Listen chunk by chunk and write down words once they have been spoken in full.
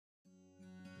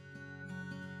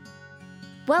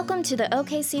Welcome to the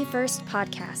OKC First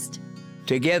podcast.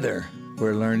 Together,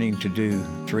 we're learning to do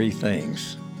three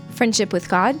things. Friendship with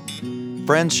God,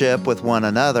 friendship with one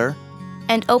another,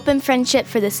 and open friendship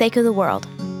for the sake of the world.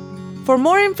 For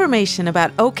more information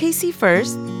about OKC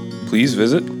First, please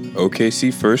visit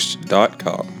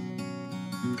okcfirst.com.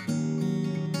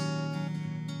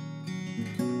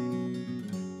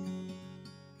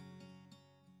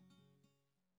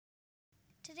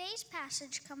 Today's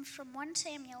passage comes from 1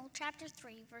 Samuel chapter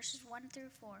 3, verses 1 through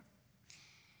 4.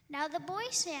 Now the boy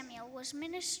Samuel was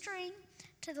ministering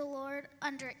to the Lord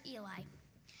under Eli.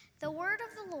 The word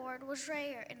of the Lord was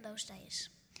rare in those days.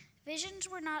 Visions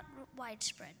were not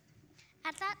widespread.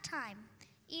 At that time,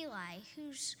 Eli,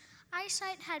 whose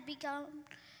eyesight had begun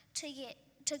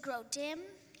to grow dim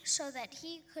so that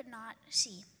he could not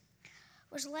see,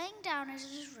 was laying down in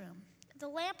his room. The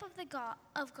lamp of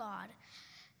God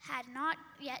had not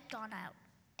yet gone out,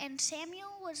 and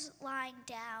Samuel was lying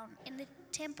down in the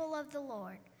temple of the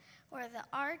Lord, where the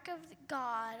ark of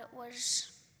God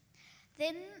was.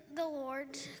 Then the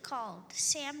Lord called,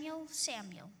 Samuel,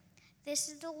 Samuel. This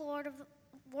is the word of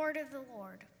the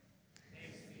Lord.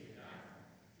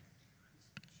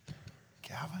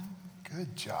 Gavin,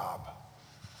 good job.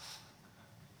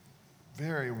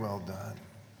 Very well done.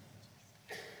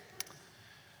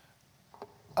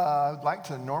 I'd like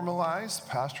to normalize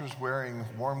pastors wearing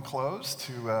warm clothes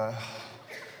to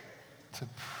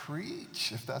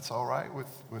preach, if that's all right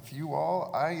with you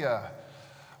all. I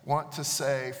want to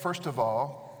say, first of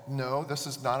all, no, this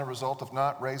is not a result of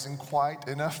not raising quite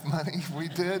enough money. We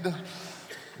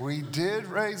did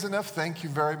raise enough. Thank you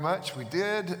very much. We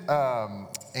did.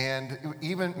 And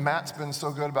even Matt's been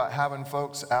so good about having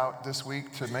folks out this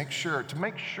week to make sure that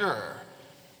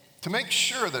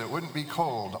it wouldn't be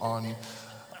cold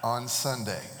on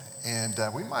Sunday. And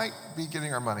we might be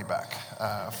getting our money back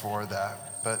for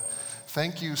that. But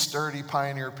thank you, sturdy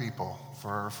pioneer people,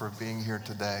 for being here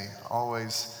today.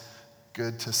 Always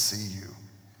good to see you.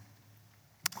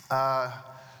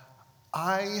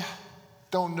 I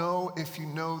don't know if you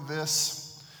know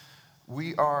this.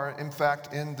 We are, in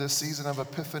fact, in this season of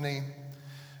Epiphany.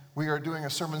 We are doing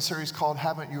a sermon series called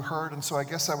Haven't You Heard? And so I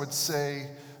guess I would say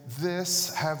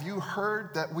this. Have you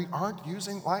heard that we aren't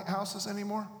using lighthouses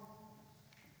anymore?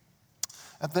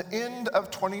 At the end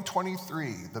of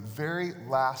 2023, the very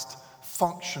last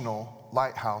functional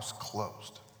lighthouse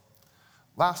closed.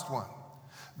 Last one.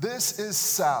 This is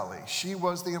Sally. She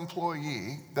was the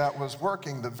employee that was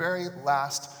working the very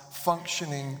last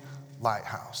functioning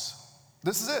lighthouse.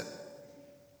 This is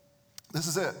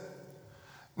it.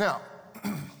 Now,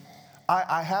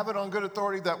 I have it on good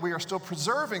authority that we are still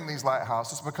preserving these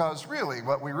lighthouses because really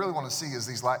what we really want to see is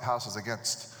these lighthouses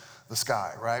against the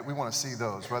sky, right? We want to see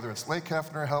those, whether it's Lake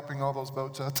Hefner helping all those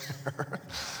boats out there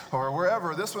or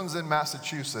wherever. This one's in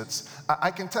Massachusetts.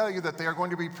 I can tell you that they are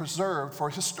going to be preserved for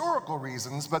historical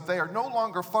reasons, but they are no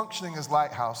longer functioning as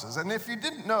lighthouses. And if you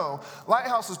didn't know,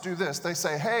 lighthouses do this. They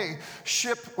say, hey,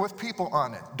 ship with people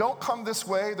on it. Don't come this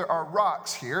way. There are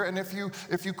rocks here. And if you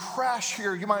crash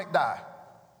here, you might die.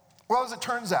 Well, as it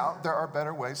turns out, there are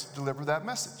better ways to deliver that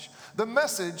message. The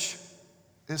message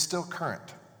is still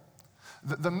current.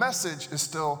 The message is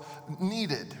still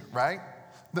needed, right?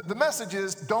 The message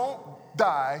is don't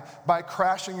die by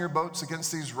crashing your boats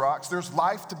against these rocks. There's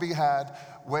life to be had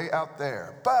way out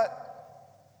there.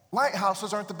 But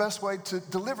lighthouses aren't the best way to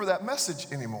deliver that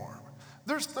message anymore.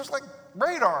 There's like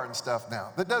radar and stuff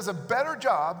now that does a better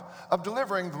job of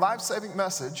delivering the life-saving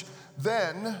message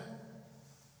than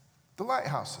the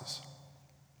lighthouses.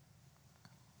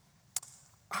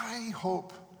 I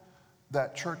hope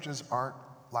that churches aren't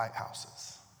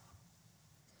lighthouses.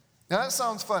 Now that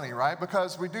sounds funny, right?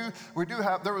 Because we do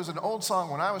have, there was an old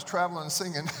song when I was traveling and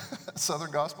singing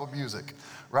Southern gospel music,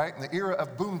 right? In the era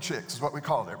of boom chicks is what we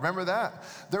called it. Remember that?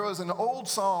 There was an old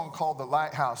song called The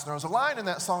Lighthouse. And there was a line in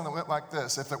that song that went like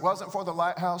this: if it wasn't for the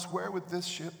lighthouse, where would this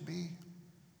ship be?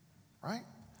 Right?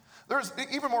 There's,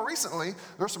 even more recently,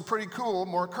 there's some pretty cool,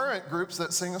 more current groups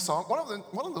that sing a song. One of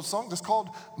those songs is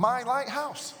called My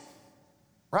Lighthouse,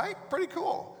 right? Pretty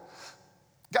cool.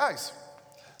 Guys,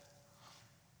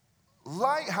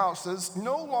 lighthouses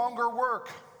no longer work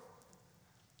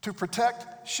to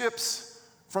protect ships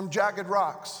from jagged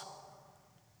rocks.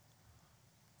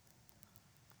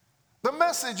 The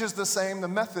message is the same, the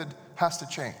method has to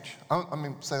change. Let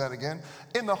me say that again.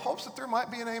 In the hopes that there might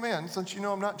be an amen, since you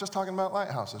know I'm not just talking about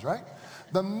lighthouses, right?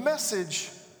 The message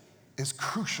is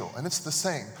crucial and it's the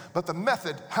same, but the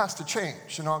method has to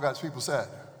change. And all God's people said,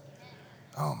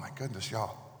 oh my goodness,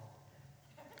 y'all.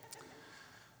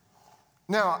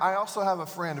 Now, I also have a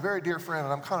friend, a very dear friend,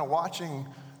 and I'm kind of watching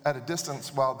at a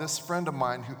distance while this friend of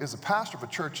mine, who is a pastor of a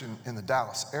church in the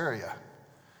Dallas area,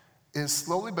 is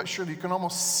slowly but surely, you can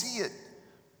almost see it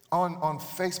on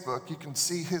Facebook. You can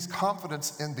see his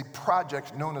confidence in the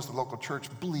project known as the local church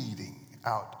bleeding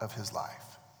out of his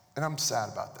life. And I'm sad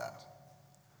about that.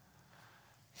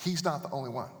 He's not the only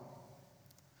one.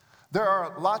 There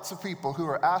are lots of people who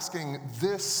are asking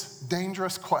this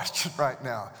dangerous question right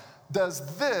now.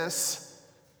 Does this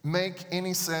make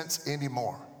any sense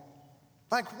anymore?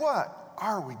 Like, what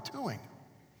are we doing?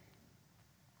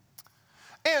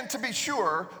 And to be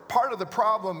sure, part of the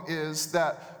problem is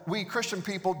that we Christian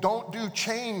people don't do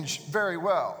change very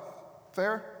well.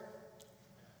 Fair?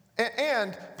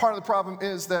 And part of the problem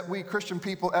is that we Christian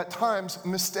people at times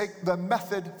mistake the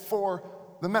method for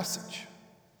the message.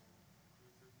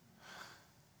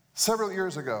 Several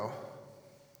years ago,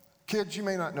 kids, you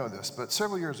may not know this, but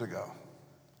several years ago,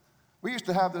 we used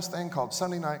to have this thing called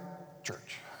Sunday night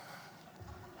church.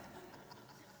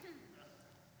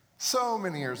 So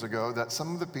many years ago that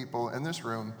some of the people in this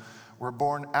room were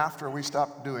born after we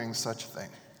stopped doing such a thing.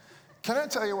 Can I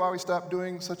tell you why we stopped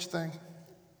doing such a thing?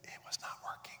 It was not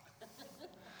working.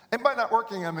 And by not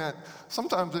working, I meant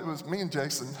sometimes it was me and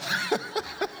Jason.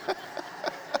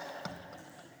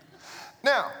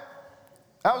 Now,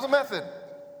 that was a method,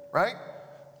 right?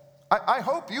 I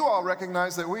hope you all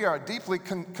recognize that we are deeply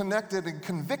connected and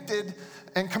convicted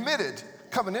and committed,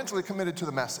 covenantally committed to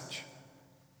the message.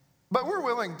 But we're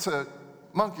willing to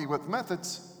monkey with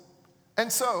methods. And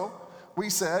so we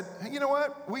said, hey, you know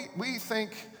what? We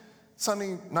think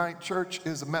Sunday night church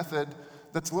is a method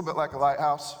that's a little bit like a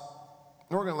lighthouse,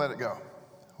 and we're going to let it go.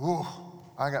 Ooh,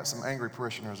 I got some angry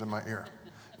parishioners in my ear.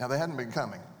 Now, they hadn't been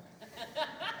coming.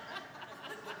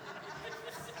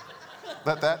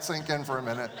 Let that sink in for a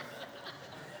minute.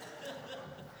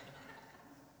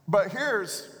 But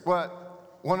here's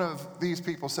what one of these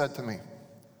people said to me.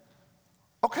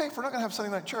 Okay, if we're not going to have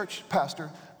Sunday night church,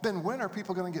 Pastor, then when are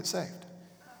people going to get saved?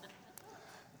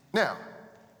 Now,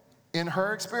 in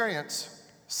her experience,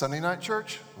 Sunday night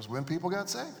church was when people got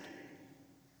saved.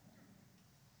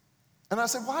 And I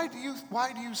said, why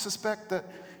do you suspect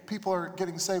that people are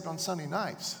getting saved on Sunday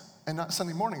nights and not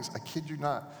Sunday mornings? I kid you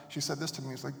not. She said this to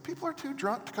me. It's like, people are too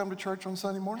drunk to come to church on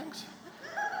Sunday mornings.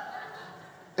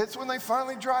 It's when they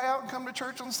finally dry out and come to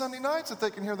church on Sunday nights that they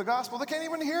can hear the gospel. They can't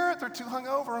even hear it. They're too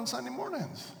hungover on Sunday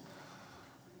mornings.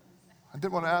 I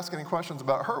didn't want to ask any questions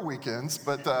about her weekends,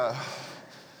 but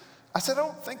I said, I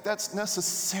don't think that's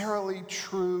necessarily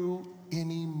true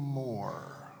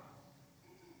anymore.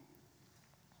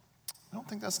 I don't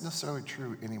think that's necessarily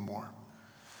true anymore.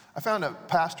 I found a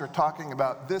pastor talking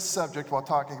about this subject while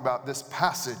talking about this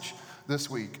passage this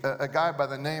week, a guy by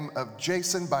the name of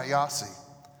Jason Bayasi.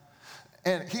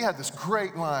 And he had this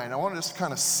great line. I want to just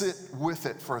kind of sit with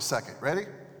it for a second. Ready?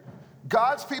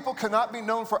 God's people cannot be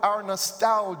known for our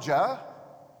nostalgia.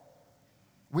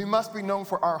 We must be known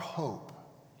for our hope.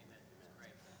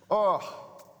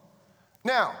 Oh.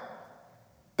 Now,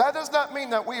 that does not mean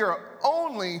that we are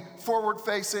only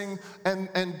forward-facing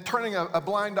and turning a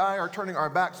blind eye or turning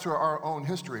our backs to our own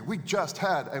history. We just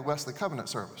had a Wesley Covenant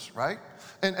service, right?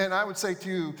 And I would say to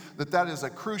you that is a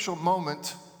crucial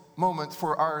moment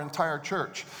for our entire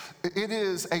church. It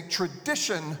is a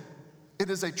tradition. It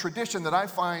is a tradition that I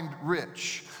find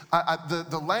rich.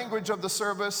 The language of the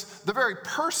service, the very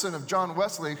person of John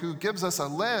Wesley, who gives us a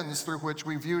lens through which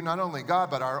we view not only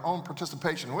God, but our own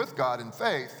participation with God in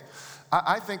faith.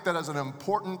 I think that is an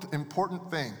important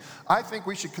thing. I think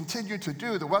we should continue to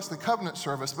do the Wesley Covenant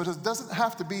service, but it doesn't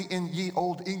have to be in ye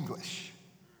old English.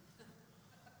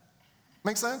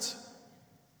 Make sense?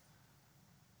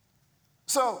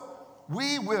 So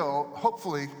we will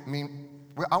hopefully,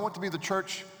 I want to be the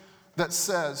church that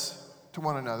says to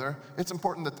one another, it's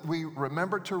important that we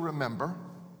remember to remember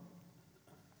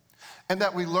and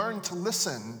that we learn to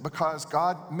listen, because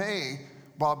God may,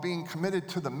 while being committed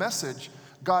to the message,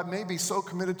 God may be so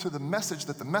committed to the message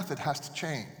that the method has to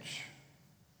change.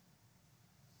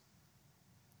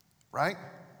 Right?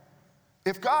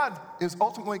 If God is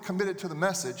ultimately committed to the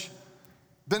message,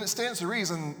 then it stands to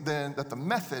reason then that the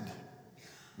method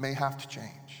may have to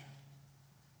change.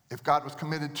 If God was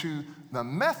committed to the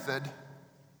method,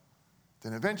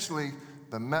 then eventually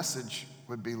the message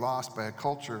would be lost by a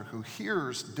culture who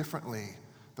hears differently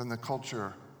than the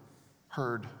culture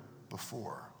heard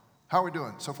before. How are we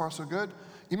doing? So far, so good?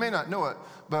 You may not know it,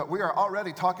 but we are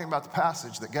already talking about the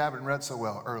passage that Gavin read so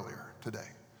well earlier today.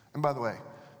 And by the way,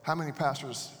 how many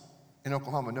pastors in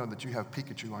Oklahoma know that you have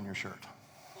Pikachu on your shirt?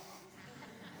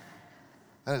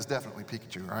 That is definitely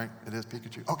Pikachu, right? It is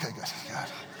Pikachu. Okay, good.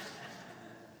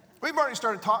 We've already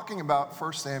started talking about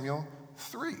 1 Samuel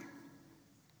 3.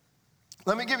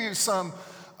 Let me give you some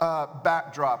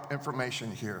backdrop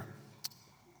information here.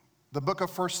 The book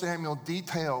of 1 Samuel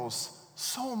details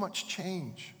so much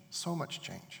change, so much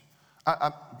change.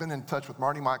 I've been in touch with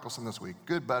Marty Michelson this week,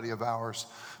 good buddy of ours,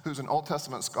 who's an Old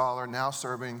Testament scholar now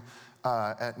serving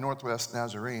at Northwest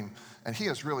Nazarene. And he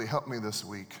has really helped me this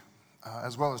week,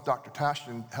 as well as Dr.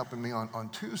 Tashton helping me on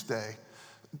Tuesday.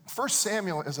 1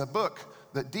 Samuel is a book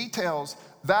that details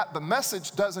that the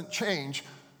message doesn't change,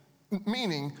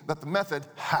 meaning that the method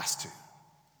has to.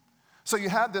 So you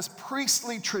had this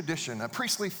priestly tradition, a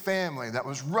priestly family that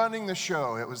was running the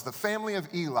show. It was the family of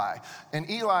Eli. And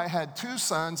Eli had two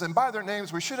sons, and by their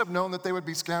names, we should have known that they would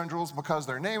be scoundrels because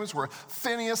their names were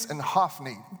Phinehas and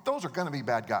Hophni. Those are going to be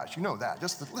bad guys. You know that.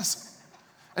 Just listen.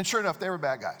 And sure enough, they were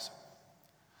bad guys.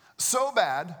 So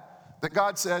bad that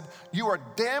God said, you are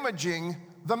damaging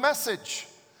the message.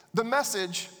 The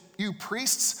message, you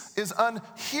priests, is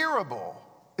unhearable.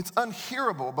 It's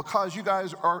unhearable because you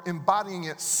guys are embodying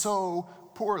it so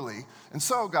poorly. And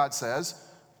so God says,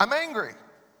 I'm angry.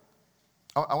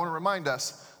 I want to remind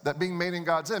us that being made in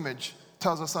God's image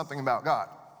tells us something about God,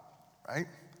 right?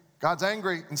 God's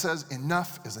angry and says,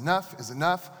 enough is enough is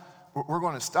enough. We're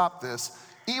going to stop this,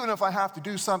 even if I have to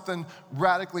do something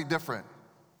radically different.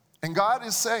 And God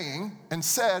is saying and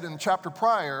said in the chapter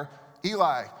prior,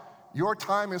 Eli, your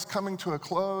time is coming to a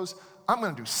close. I'm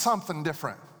going to do something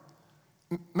different.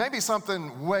 Maybe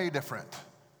something way different,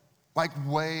 like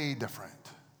way different.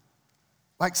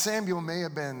 Like Samuel may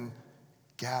have been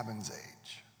Gavin's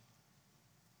age.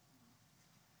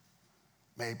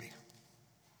 Maybe.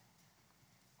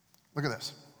 Look at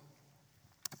this.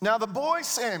 Now the boy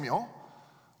Samuel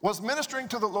was ministering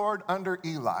to the Lord under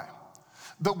Eli.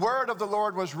 The word of the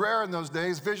Lord was rare in those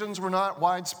days. Visions were not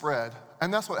widespread.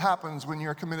 And that's what happens when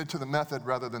you're committed to the method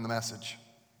rather than the message.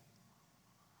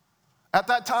 At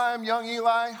that time, young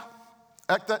Eli,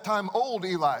 at that time, old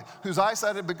Eli, whose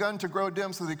eyesight had begun to grow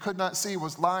dim so that he could not see,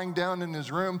 was lying down in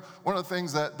his room. One of the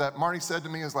things that Marty said to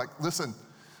me is like, listen,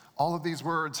 all of these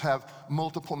words have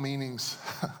multiple meanings.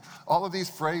 All of these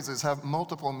phrases have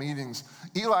multiple meanings.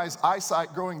 Eli's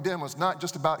eyesight growing dim was not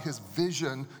just about his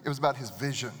vision, it was about his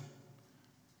vision.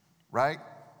 Right?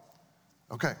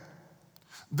 Okay.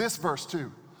 This verse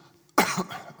too.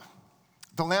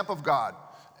 The lamp of God.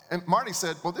 And Marty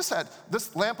said, well,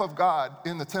 this lamp of God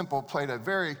in the temple played a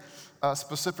very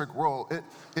specific role.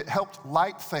 It helped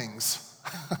light things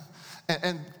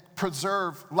and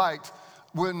preserve light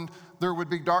when there would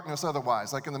be darkness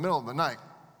otherwise, like in the middle of the night.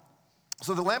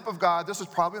 So the lamp of God, this is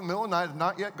probably in the middle of the night, had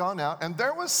not yet gone out. And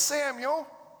there was Samuel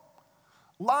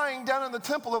lying down in the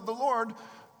temple of the Lord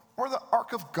where the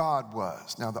ark of God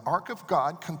was. Now, the ark of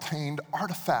God contained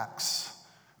artifacts,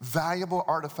 valuable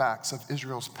artifacts of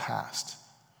Israel's past.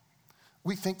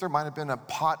 We think there might have been a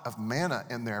pot of manna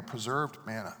in there, preserved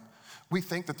manna. We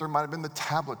think that there might have been the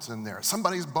tablets in there.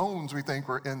 Somebody's bones, we think,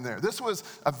 were in there. This was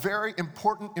a very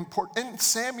important, and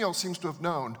Samuel seems to have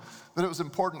known that it was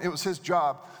important. It was his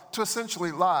job to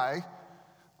essentially lie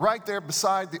right there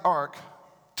beside the ark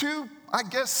to, I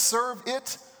guess, serve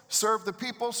the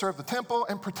people, serve the temple,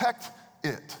 and protect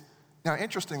it. Now,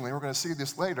 interestingly, we're going to see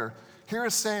this later. Here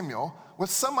is Samuel with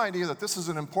some idea that this is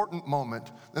an important moment,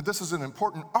 that this is an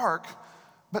important ark,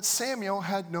 but Samuel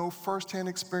had no firsthand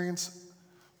experience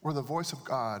where the voice of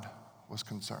God was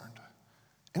concerned.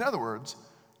 In other words,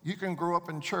 you can grow up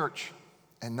in church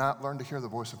and not learn to hear the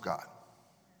voice of God.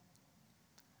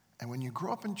 And when you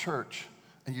grow up in church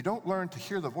and you don't learn to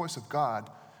hear the voice of God,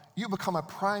 you become a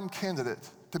prime candidate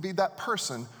to be that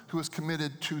person who is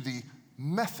committed to the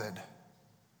method,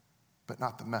 but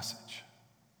not the message.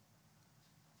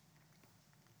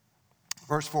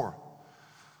 Verse 4.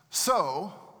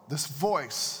 So, this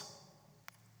voice,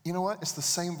 you know what? It's the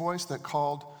same voice that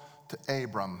called to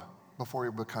Abram before he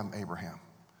would become Abraham.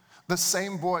 The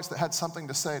same voice that had something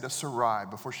to say to Sarai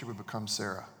before she would become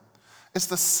Sarah. It's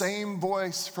the same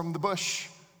voice from the bush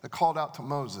that called out to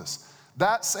Moses.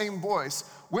 That same voice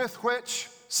with which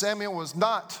Samuel was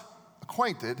not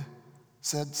acquainted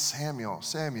said, Samuel,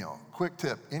 Samuel. Quick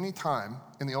tip, anytime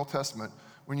in the Old Testament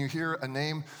when you hear a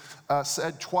name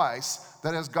said twice,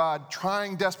 that is God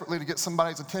trying desperately to get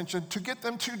somebody's attention, to get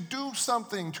them to do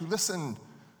something, to listen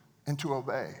and to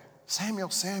obey. Samuel,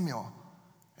 Samuel.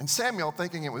 And Samuel,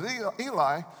 thinking it was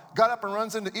Eli, got up and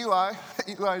runs into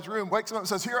Eli's room, wakes him up and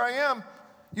says, here I am.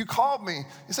 You called me.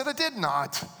 He said, I did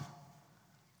not.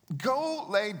 Go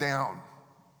lay down.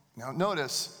 Now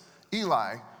notice,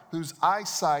 Eli, whose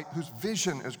eyesight, whose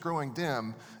vision is growing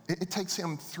dim, it takes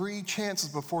him 3 chances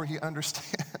before he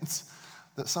understands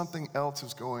that something else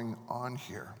is going on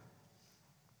here.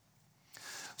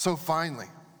 So finally,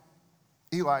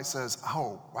 Eli says,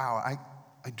 oh, wow,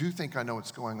 do think I know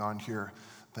what's going on here.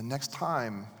 The next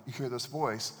time you hear this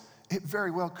voice, it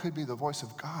very well could be the voice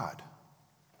of God.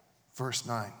 Verse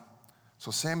 9.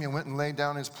 So Samuel went and laid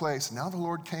down his place. Now the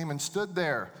Lord came and stood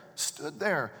there,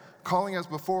 calling as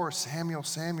before, Samuel,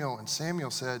 Samuel. And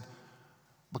Samuel said,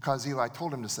 because Eli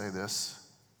told him to say this,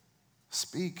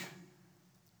 speak,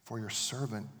 for your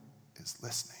servant is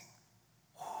listening.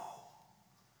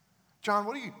 John,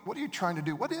 what are you trying to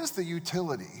do? What is the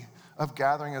utility of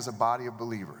gathering as a body of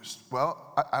believers?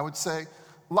 Well, I would say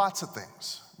lots of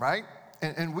things, right?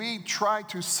 And we try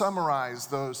to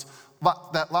summarize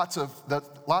lots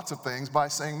of things by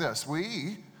saying this.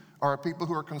 We are a people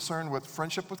who are concerned with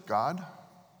friendship with God,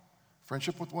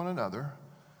 friendship with one another,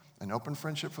 and open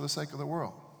friendship for the sake of the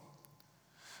world.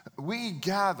 We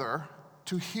gather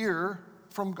to hear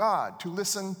from God, to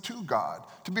listen to God,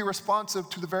 to be responsive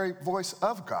to the very voice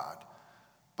of God.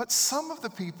 But some of the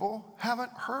people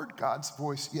haven't heard God's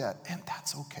voice yet, and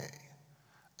that's okay.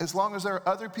 As long as there are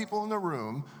other people in the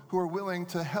room who are willing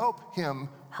to help him,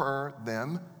 her,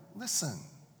 them, listen.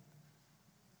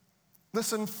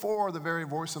 Listen for the very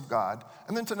voice of God,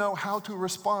 and then to know how to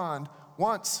respond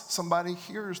once somebody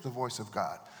hears the voice of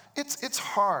God. It's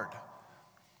hard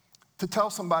to tell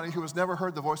somebody who has never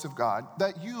heard the voice of God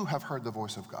that you have heard the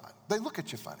voice of God. They look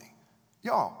at you funny.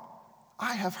 Y'all,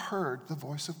 I have heard the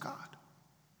voice of God.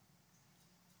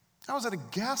 I was at a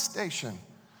gas station,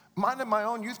 minding my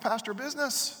own youth pastor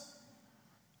business,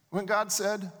 when God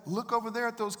said, look over there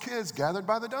at those kids gathered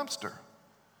by the dumpster.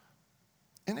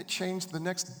 And it changed the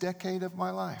next decade of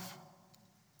my life.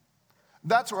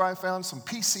 That's where I found some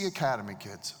PC Academy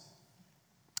kids.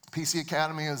 PC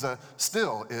Academy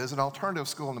still is an alternative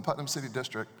school in the Putnam City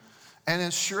District. And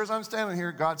as sure as I'm standing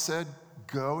here, God said,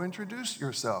 go introduce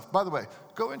yourself. By the way,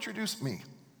 go introduce me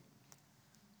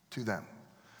to them.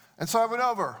 And so I went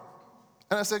over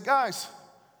and I said, guys,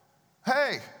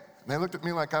 hey. And they looked at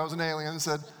me like I was an alien and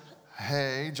said,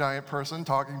 hey, giant person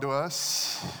talking to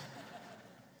us.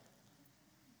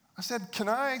 I said, can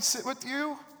I sit with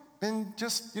you and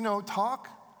just, talk?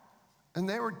 And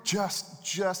they were just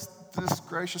this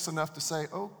gracious enough to say,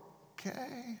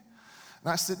 okay. And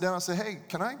I sit down and say, hey,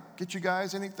 can I get you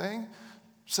guys anything?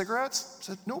 Cigarettes? I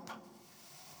said, nope.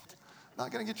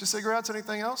 Not gonna get you cigarettes,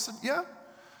 anything else? I said, yeah.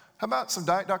 How about some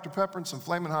Diet Dr. Pepper and some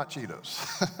Flamin' Hot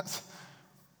Cheetos?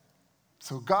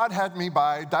 So God had me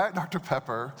buy Diet Dr.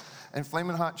 Pepper and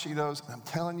Flamin' Hot Cheetos, and I'm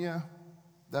telling you,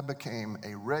 that became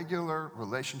a regular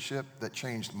relationship that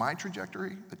changed my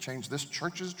trajectory, that changed this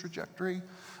church's trajectory,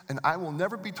 and I will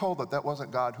never be told that that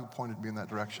wasn't God who pointed me in that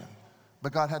direction.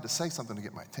 But God had to say something to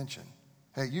get my attention.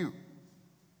 Hey, you,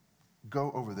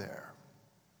 go over there.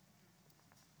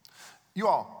 You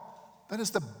all, that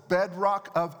is the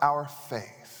bedrock of our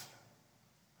faith.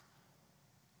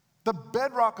 The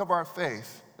bedrock of our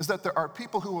faith is that there are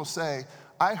people who will say,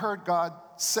 I heard God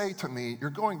say to me, you're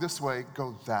going this way,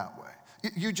 go that way.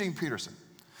 Eugene Peterson,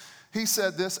 he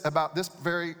said this about this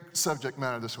very subject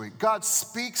matter this week. God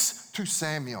speaks to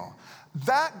Samuel.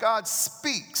 That God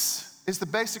speaks is the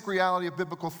basic reality of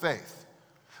biblical faith.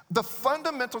 The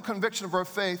fundamental conviction of our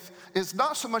faith is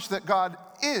not so much that God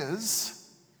is,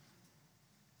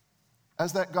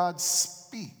 as that God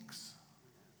speaks.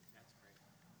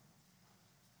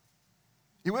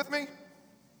 You with me?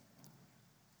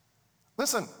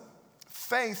 Listen,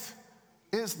 faith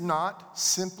is not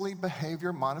simply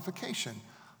behavior modification.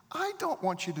 I don't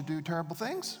want you to do terrible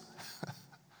things.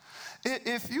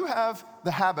 If you have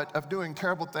the habit of doing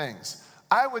terrible things,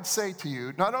 I would say to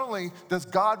you, not only does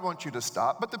God want you to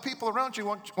stop, but the people around you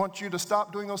want you to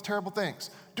stop doing those terrible things.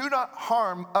 Do not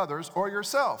harm others or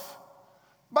yourself.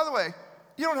 By the way,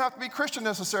 you don't have to be Christian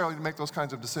necessarily to make those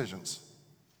kinds of decisions,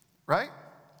 right?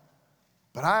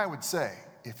 But I would say,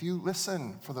 if you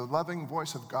listen for the loving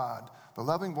voice of God, the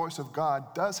loving voice of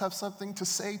God does have something to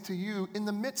say to you in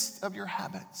the midst of your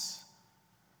habits,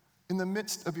 in the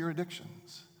midst of your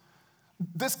addictions.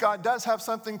 This God does have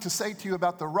something to say to you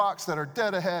about the rocks that are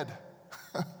dead ahead.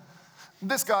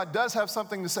 This God does have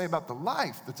something to say about the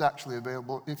life that's actually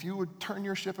available if you would turn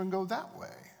your ship and go that way.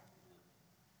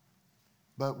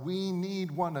 But we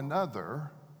need one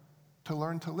another to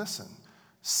learn to listen.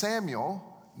 Samuel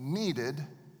needed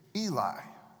Eli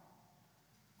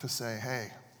to say,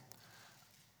 hey,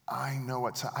 I know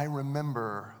I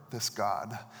remember this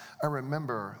God. I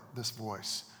remember this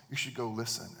voice. You should go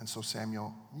listen. And so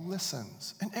Samuel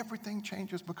listens. And everything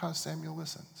changes because Samuel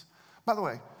listens. By the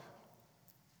way,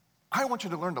 I want you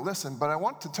to learn to listen, but I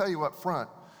want to tell you up front,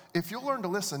 if you'll learn to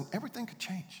listen, everything could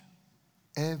change.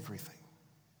 Everything.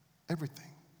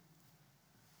 Everything.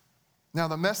 Now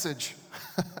the message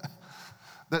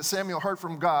that Samuel heard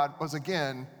from God was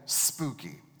again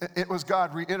spooky. It was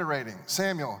God reiterating,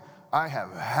 Samuel, I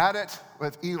have had it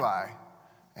with Eli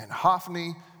and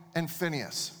Hophni and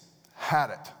Phinehas. Had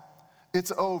it.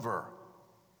 It's over.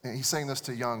 And he's saying this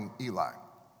to young Eli.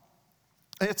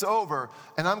 It's over,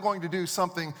 and I'm going to do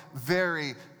something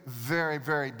very, very,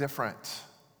 very different.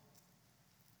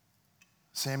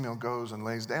 Samuel goes and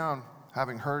lays down,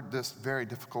 having heard this very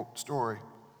difficult story.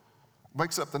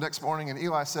 Wakes up the next morning, and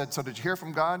Eli said, so did you hear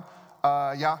from God?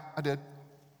 Yeah, I did.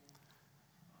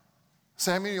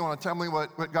 Samuel, you want to tell me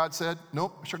what God said?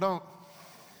 Nope, I sure don't.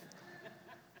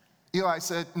 Eli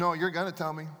said, no, you're going to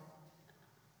tell me.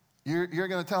 You're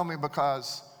going to tell me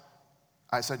because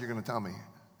I said you're going to tell me.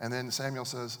 And then Samuel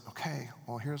says, okay,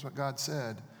 well, here's what God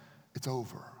said. It's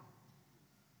over.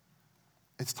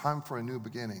 It's time for a new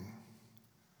beginning.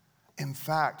 In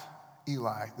fact,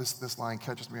 Eli, this line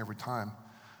catches me every time.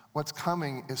 What's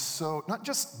coming is so, not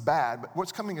just bad, but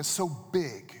what's coming is so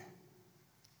big,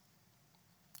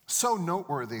 so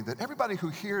noteworthy that everybody who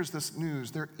hears this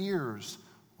news, their ears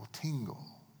will tingle.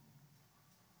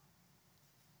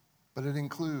 But it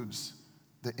includes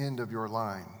the end of your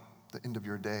line, the end of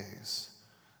your days,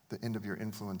 the end of your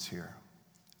influence here.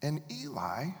 And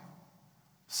Eli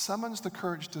summons the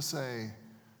courage to say,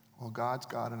 well, God's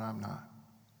God and I'm not.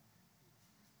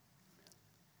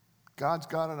 God's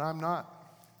God and I'm not.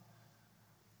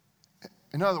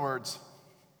 In other words,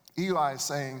 Eli is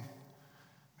saying,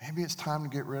 maybe it's time to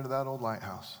get rid of that old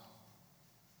lighthouse.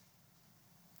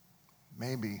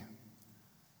 Maybe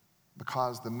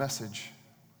because the message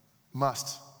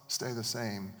must stay the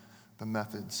same, the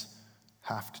methods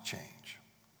have to change.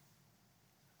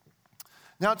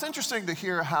 Now, it's interesting to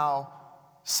hear how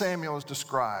Samuel is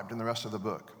described in the rest of the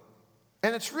book.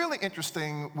 And it's really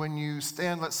interesting when you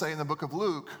stand, let's say, in the book of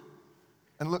Luke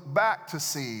and look back to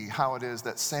see how it is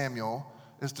that Samuel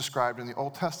is described in the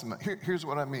Old Testament. Here's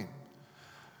what I mean.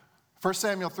 1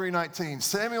 Samuel 3:19,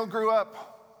 Samuel grew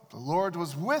up, the Lord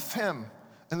was with him,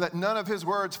 and let none of his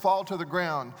words fall to the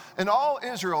ground. And all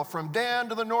Israel, from Dan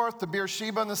to the north to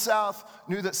Beersheba in the south,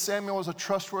 knew that Samuel was a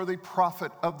trustworthy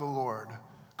prophet of the Lord.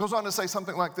 Goes on to say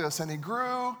something like this, and he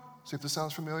grew, see if this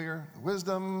sounds familiar, in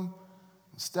wisdom,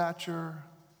 in stature,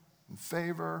 in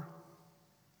favor.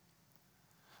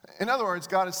 In other words,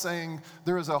 God is saying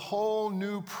there is a whole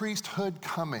new priesthood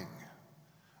coming.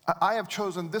 I have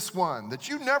chosen this one that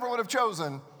you never would have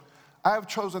chosen. I have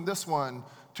chosen this one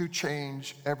to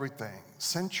change everything.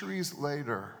 Centuries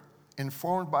later,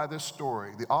 informed by this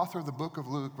story, the author of the book of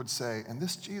Luke would say, and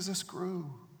this Jesus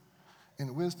grew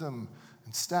in wisdom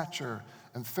and stature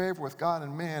and favor with God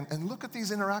and man. And look at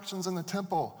these interactions in the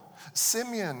temple.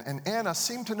 Simeon and Anna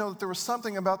seemed to know that there was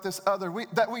something about this other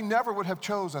that we never would have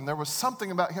chosen. There was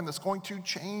something about him that's going to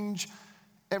change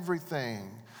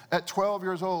everything. At 12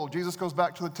 years old, Jesus goes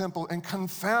back to the temple and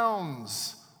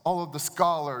confounds all of the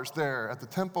scholars there at the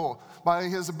temple by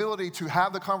his ability to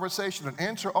have the conversation and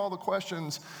answer all the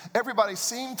questions. Everybody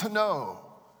seemed to know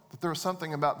that there was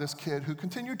something about this kid who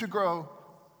continued to grow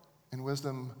in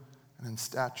wisdom and in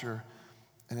stature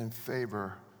and in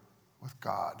favor with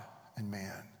God and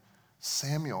man.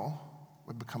 Samuel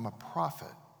would become a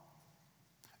prophet,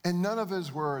 and none of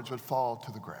his words would fall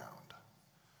to the ground.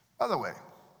 By the way,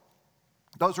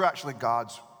 those are actually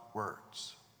God's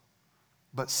words.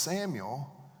 But Samuel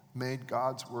made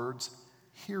God's words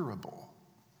hearable.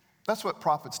 That's what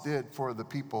prophets did for the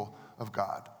people of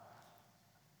God.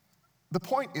 The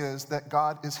point is that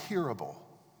God is hearable.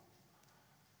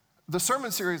 The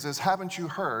sermon series is Haven't You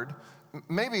Heard?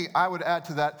 Maybe I would add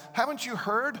to that, haven't you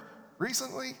heard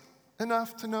recently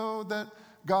enough to know that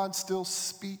God still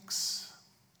speaks?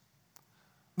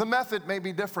 The method may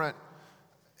be different,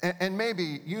 and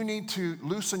maybe you need to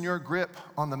loosen your grip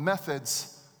on the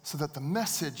methods so that the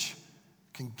message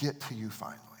can get to you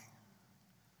finally.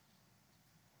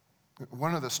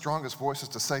 One of the strongest voices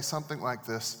to say something like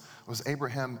this was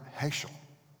Abraham Heschel,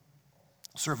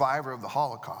 survivor of the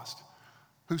Holocaust,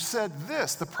 who said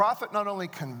this: the prophet not only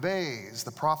conveys,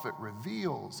 the prophet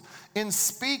reveals. In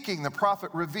speaking, the prophet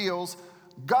reveals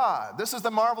God. This is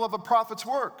the marvel of a prophet's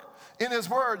work. In his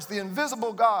words, the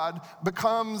invisible God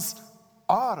becomes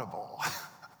audible.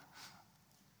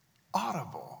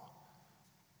 Audible.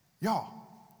 Y'all,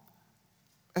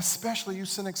 especially you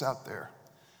cynics out there,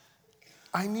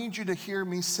 I need you to hear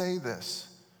me say this.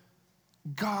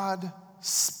 God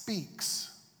speaks.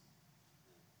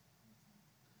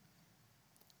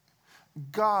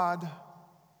 God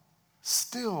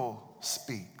still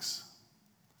speaks.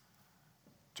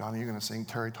 Johnny, you're going to sing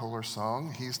Terry Toller's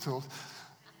song? He's still...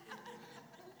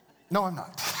 No, I'm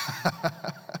not.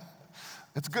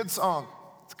 It's a good song.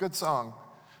 It's a good song.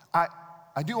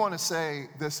 I do want to say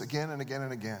this again and again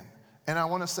and again. And I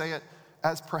want to say it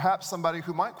as perhaps somebody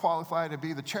who might qualify to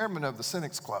be the chairman of the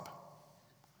Cynics Club.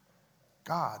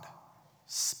 God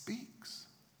speaks.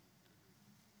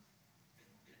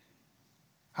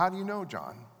 How do you know,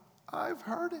 John? I've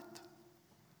heard it.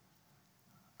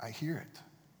 I hear it.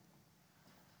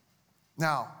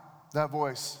 Now, that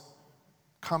voice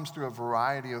comes through a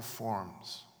variety of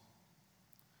forms.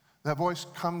 That voice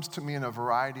comes to me in a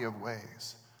variety of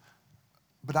ways.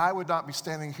 But I would not be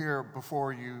standing here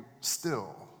before you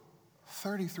still,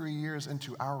 33 years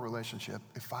into our relationship,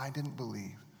 if I didn't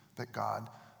believe that God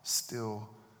still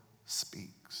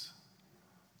speaks.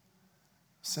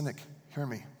 Cynic, hear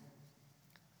me.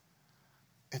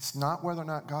 It's not whether or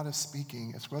not God is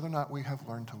speaking, it's whether or not we have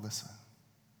learned to listen.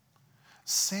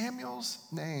 Samuel's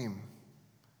name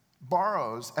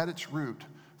borrows at its root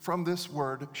from this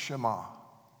word Shema.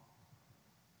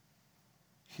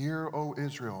 Hear, O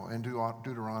Israel, in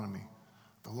Deuteronomy,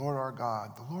 the Lord our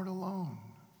God, the Lord alone.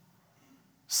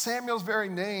 Samuel's very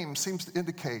name seems to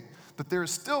indicate that there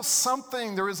is still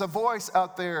something, there is a voice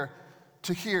out there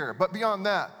to hear. But beyond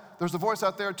that, there's a voice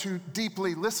out there to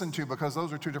deeply listen to, because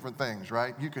those are two different things,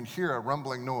 right? You can hear a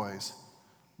rumbling noise,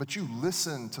 but you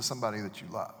listen to somebody that you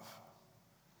love.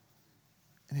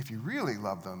 And if you really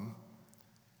love them,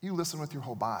 you listen with your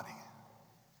whole body.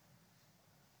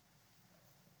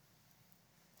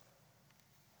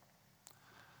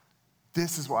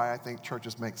 This is why I think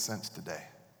churches make sense today.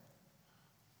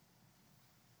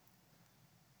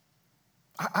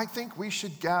 I think we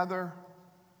should gather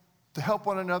to help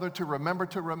one another to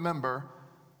remember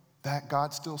that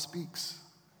God still speaks.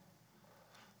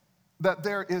 That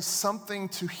there is something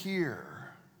to hear.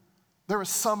 There is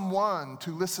someone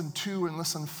to listen to and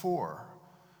listen for.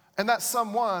 And that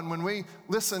someone, when we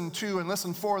listen to and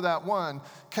listen for that one,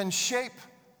 can shape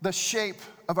the shape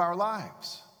of our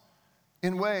lives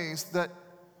in ways that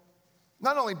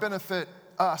not only benefit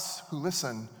us who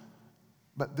listen,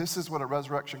 but this is what a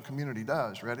resurrection community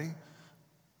does, ready?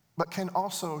 But can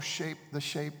also shape the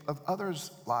shape of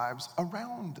others' lives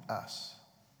around us,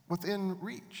 within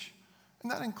reach.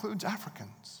 And that includes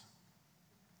Africans.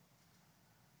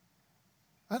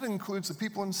 That includes the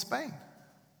people in Spain.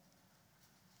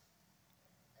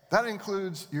 That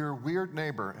includes your weird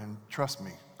neighbor, and trust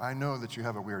me, I know that you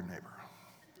have a weird neighbor.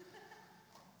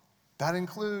 That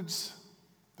includes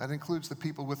the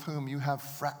people with whom you have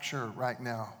fracture right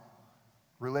now,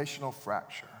 relational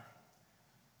fracture.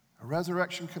 A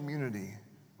resurrection community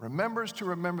remembers to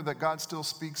remember that God still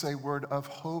speaks a word of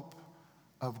hope,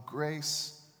 of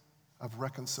grace, of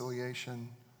reconciliation.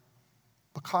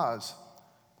 Because,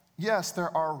 yes,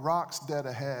 there are rocks dead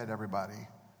ahead, everybody,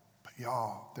 but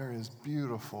y'all, there is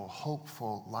beautiful,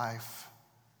 hopeful life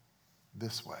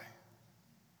this way.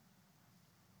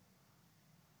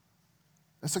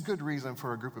 It's a good reason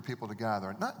for a group of people to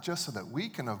gather, not just so that we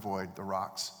can avoid the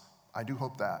rocks, I do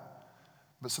hope that,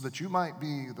 but so that you might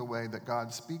be the way that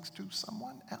God speaks to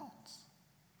someone else.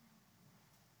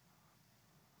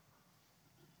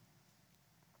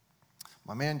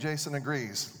 My man Jason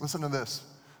agrees. Listen to this.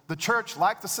 The church,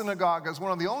 like the synagogue, is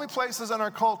one of the only places in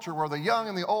our culture where the young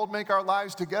and the old make our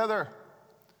lives together.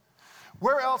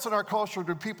 Where else in our culture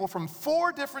do people from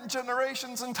 4 different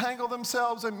generations entangle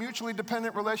themselves in mutually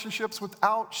dependent relationships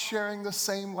without sharing the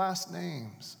same last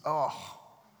names? Oh.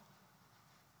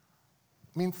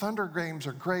 I mean, Thunder games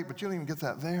are great, but you don't even get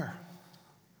that there.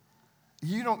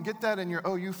 You don't get that in your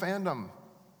OU fandom.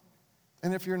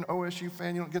 And if you're an OSU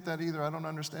fan, you don't get that either. I don't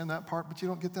understand that part, but you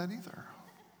don't get that either.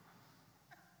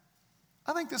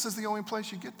 I think this is the only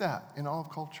place you get that in all of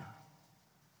culture.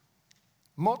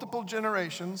 Multiple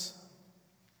generations,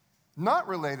 not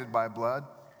related by blood,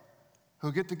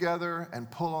 who get together and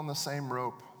pull on the same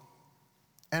rope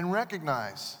and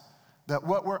recognize that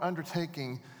what we're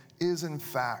undertaking is, in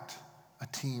fact, a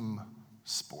team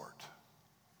sport.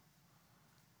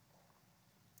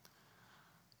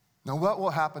 Now, what will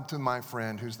happen to my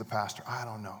friend who's the pastor? I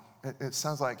don't know. It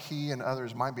sounds like he and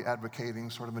others might be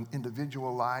advocating sort of an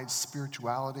individualized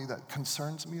spirituality that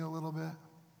concerns me a little bit.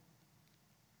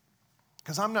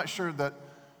 Because I'm not sure that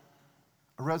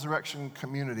a resurrection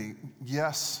community,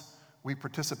 yes, we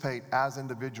participate as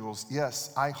individuals.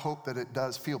 Yes, I hope that it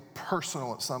does feel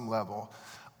personal at some level.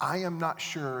 I am not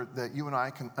sure that you and I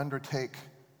can undertake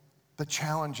the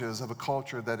challenges of a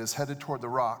culture that is headed toward the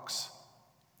rocks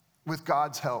with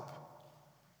God's help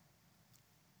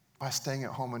by staying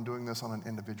at home and doing this on an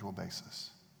individual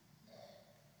basis.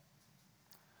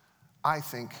 I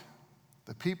think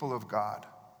the people of God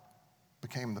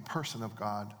became the person of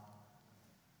God,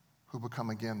 who become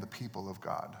again the people of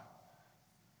God,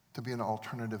 to be an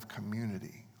alternative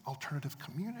community. Alternative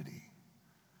community.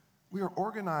 We are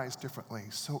organized differently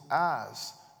so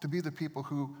as to be the people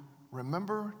who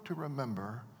remember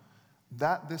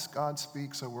that this God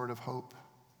speaks a word of hope,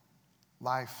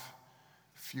 life,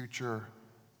 future,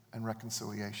 and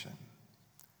reconciliation.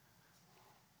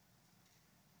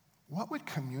 What would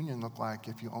communion look like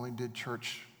if you only did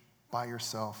church by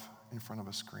yourself in front of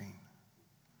a screen?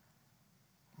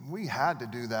 We had to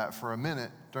do that for a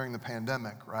minute during the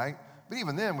pandemic, right? But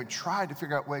even then, we tried to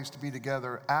figure out ways to be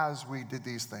together as we did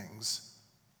these things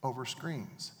over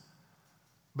screens.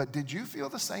 But did you feel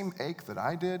the same ache that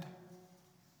I did?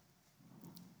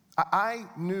 I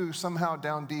knew somehow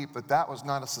down deep that that was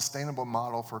not a sustainable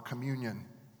model for communion.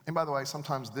 And by the way,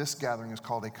 sometimes this gathering is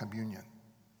called a communion.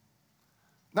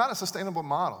 Not a sustainable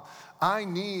model. I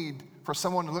need for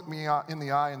someone to look me in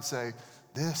the eye and say,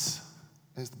 this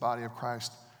is the body of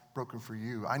Christ broken for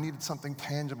you. I needed something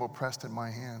tangible pressed in my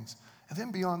hands. And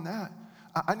then beyond that,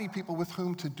 I need people with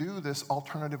whom to do this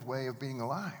alternative way of being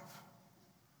alive.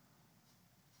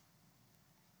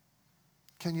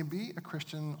 Can you be a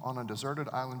Christian on a deserted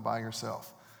island by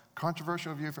yourself?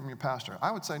 Controversial view from your pastor.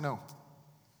 I would say no.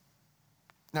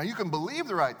 Now, you can believe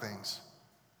the right things,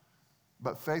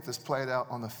 but faith is played out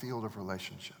on the field of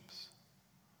relationships.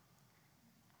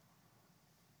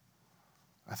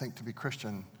 I think to be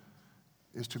Christian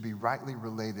is to be rightly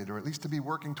related, or at least to be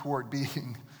working toward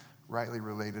being rightly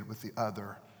related with the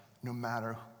other, no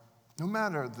matter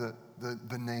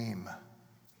the name,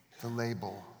 the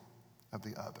label of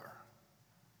the other.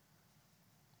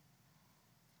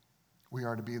 We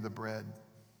are to be the bread,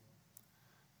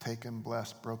 taken,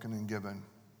 blessed, broken, and given.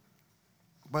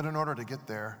 But in order to get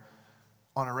there,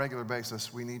 on a regular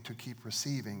basis, we need to keep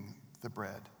receiving the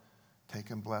bread,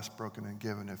 taken, blessed, broken, and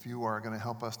given. If you are going to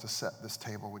help us to set this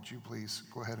table, would you please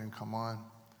go ahead and come on?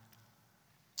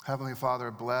 Heavenly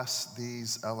Father, bless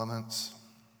these elements.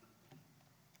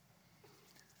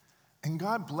 And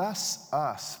God, bless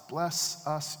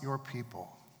us, your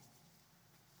people.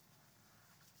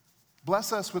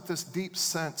 Bless us with this deep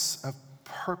sense of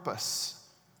purpose.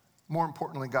 More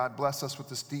importantly, God, bless us with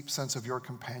this deep sense of your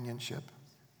companionship.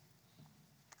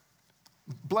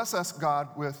 Bless us, God,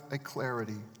 with a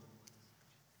clarity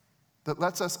that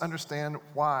lets us understand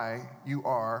why you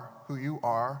are who you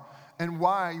are and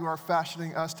why you are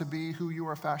fashioning us to be who you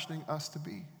are fashioning us to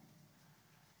be.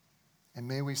 And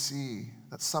may we see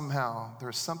that somehow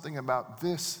there's something about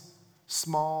this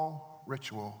small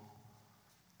ritual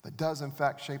that does in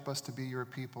fact shape us to be your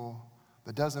people,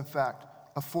 that does in fact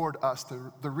afford us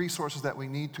the resources that we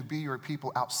need to be your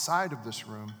people outside of this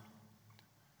room.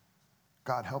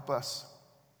 God, help us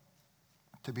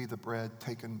to be the bread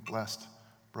taken, blessed,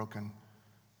 broken,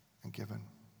 and given.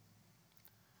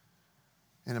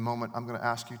 In a moment, I'm going to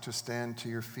ask you to stand to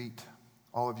your feet,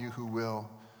 all of you who will,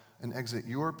 and exit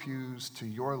your pews to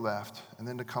your left, and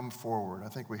then to come forward. I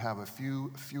think we have a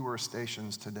few fewer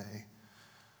stations today.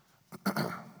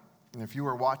 And if you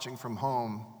are watching from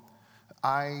home,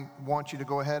 I want you to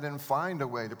go ahead and find a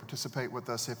way to participate with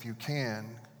us if you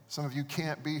can. Some of you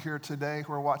can't be here today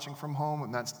who are watching from home,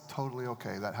 and that's totally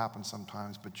okay. That happens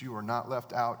sometimes, but you are not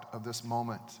left out of this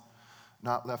moment,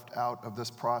 not left out of this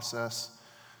process.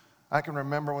 I can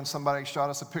remember when somebody shot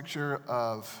us a picture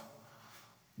of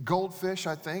goldfish,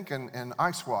 I think, and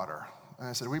ice water. And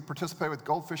I said, we participate with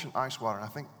goldfish and ice water.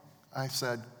 And I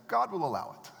said, God will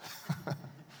allow it.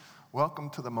 Welcome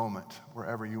to the moment,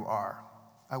 wherever you are.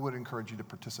 I would encourage you to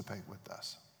participate with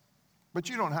us. But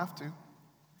you don't have to.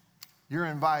 You're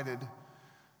invited,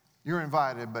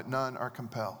 but none are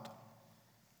compelled.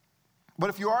 But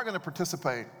if you are going to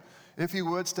participate, if you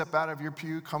would step out of your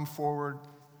pew, come forward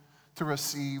to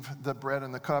receive the bread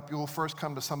and the cup. You will first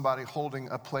come to somebody holding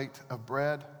a plate of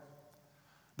bread.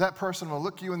 That person will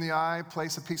look you in the eye,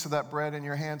 place a piece of that bread in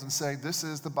your hands and say, this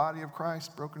is the body of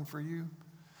Christ broken for you.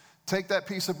 Take that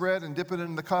piece of bread and dip it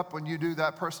in the cup. When you do,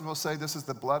 that person will say, this is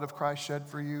the blood of Christ shed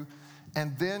for you.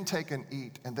 And then take and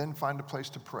eat, and then find a place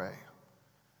to pray.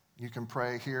 You can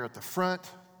pray here at the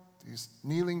front, these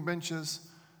kneeling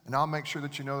benches, and I'll make sure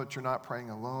that you know that you're not praying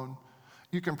alone.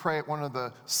 You can pray at one of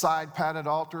the side padded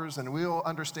altars, and we'll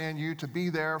understand you to be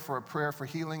there for a prayer for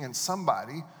healing, and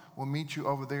somebody will meet you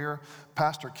over there.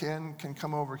 Pastor Ken can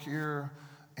come over here,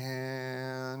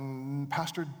 and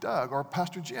Pastor Doug or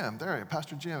Pastor Jim,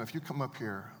 Pastor Jim, if you come up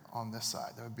here on this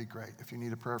side, that would be great. If you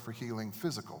need a prayer for healing,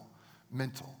 physical,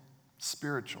 mental,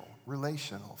 spiritual,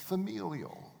 relational,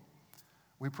 familial,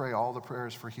 we pray all the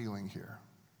prayers for healing here.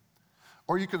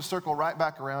 Or you can circle right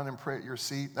back around and pray at your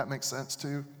seat. That makes sense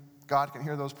too. God can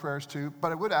hear those prayers too.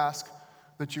 But I would ask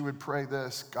that you would pray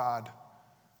this: God,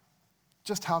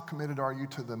 just how committed are you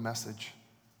to the message?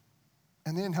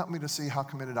 And then help me to see how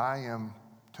committed I am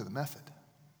to the method.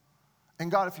 And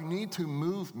God, if you need to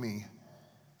move me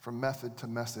from method to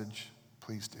message,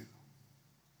 please do.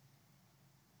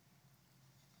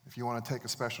 If you want to take a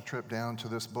special trip down to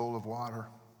this bowl of water,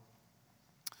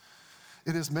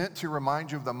 it is meant to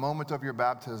remind you of the moment of your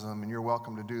baptism, and you're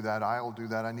welcome to do that. I'll do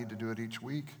that. I need to do it each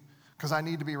week because I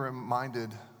need to be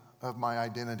reminded of my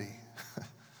identity.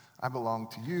 I belong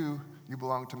to you, you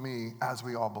belong to me, as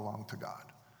we all belong to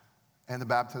God. And the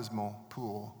baptismal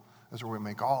pool is where we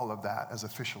make all of that as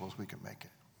official as we can make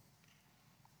it.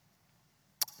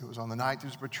 It was on the night he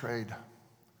was betrayed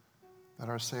that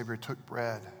our Savior took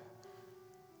bread,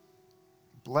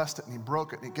 blessed it, and he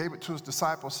broke it, and he gave it to his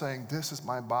disciples, saying, "This is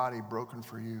my body broken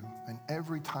for you, and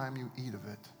every time you eat of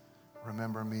it,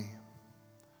 remember me."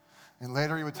 And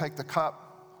later he would take the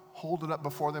cup, hold it up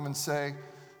before them, and say,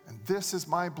 "And this is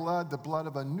my blood, the blood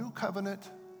of a new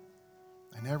covenant,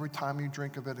 and every time you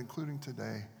drink of it, including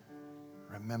today,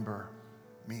 remember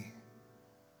me."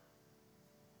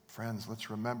 Friends, let's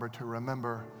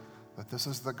remember that this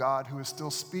is the God who is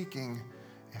still speaking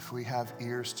if we have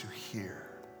ears to hear.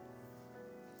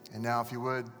 And now, if you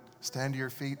would, stand to your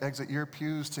feet, exit your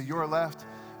pews to your left,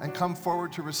 and come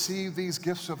forward to receive these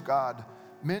gifts of God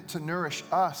meant to nourish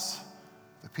us,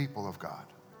 the people of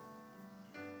God.